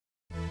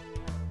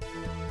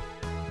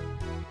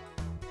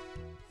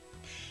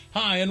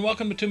Hi, and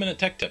welcome to 2-Minute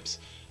Tech Tips.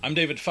 I'm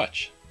David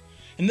Futch.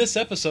 In this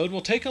episode, we'll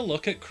take a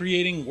look at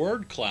creating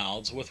word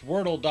clouds with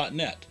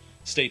Wordle.net.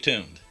 Stay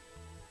tuned.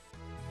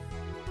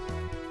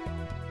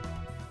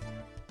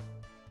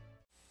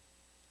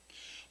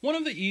 One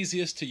of the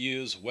easiest to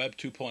use Web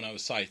 2.0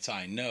 sites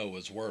I know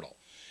is Wordle.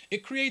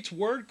 It creates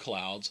word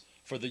clouds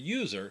for the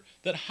user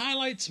that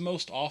highlights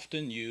most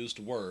often used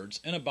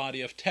words in a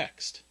body of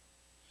text.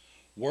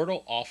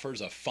 Wordle offers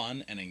a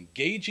fun and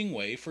engaging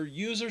way for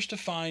users to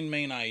find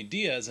main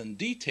ideas and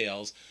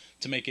details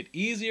to make it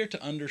easier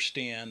to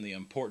understand the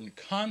important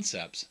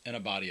concepts in a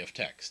body of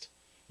text.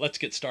 Let's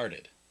get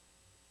started.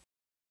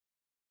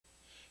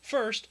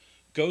 First,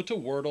 go to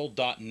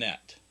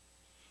Wordle.net.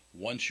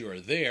 Once you are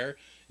there,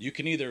 you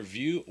can either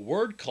view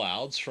word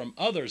clouds from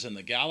others in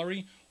the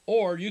gallery,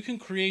 or you can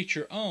create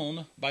your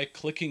own by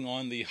clicking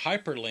on the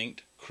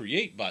hyperlinked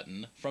Create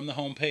button from the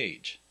home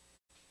page.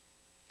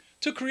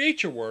 To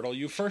create your Wordle,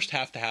 you first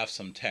have to have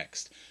some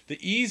text. The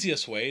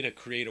easiest way to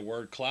create a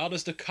word cloud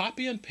is to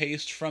copy and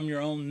paste from your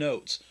own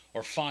notes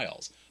or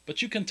files,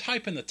 but you can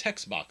type in the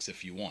text box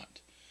if you want.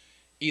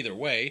 Either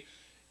way,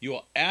 you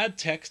will add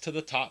text to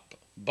the top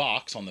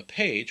box on the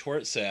page where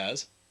it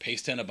says,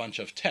 paste in a bunch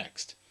of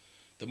text.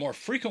 The more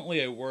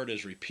frequently a word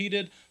is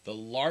repeated, the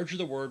larger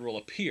the word will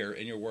appear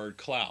in your word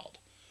cloud.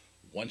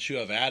 Once you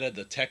have added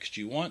the text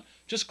you want,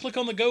 just click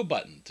on the Go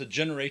button to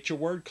generate your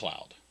word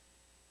cloud.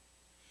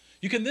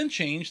 You can then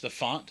change the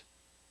font,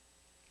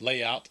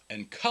 layout,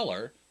 and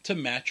color to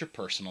match your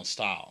personal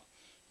style.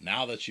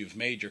 Now that you've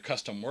made your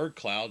custom word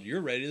cloud,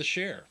 you're ready to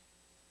share.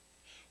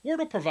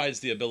 Wordle provides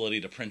the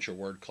ability to print your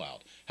word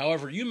cloud.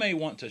 However, you may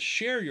want to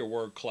share your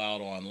word cloud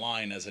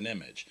online as an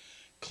image.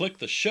 Click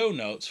the show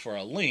notes for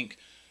a link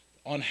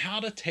on how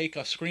to take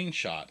a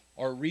screenshot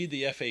or read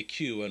the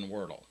FAQ in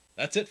Wordle.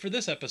 That's it for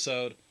this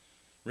episode.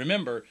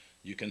 Remember,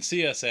 you can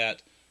see us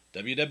at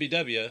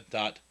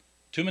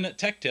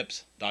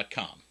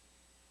www.2minutetechtips.com.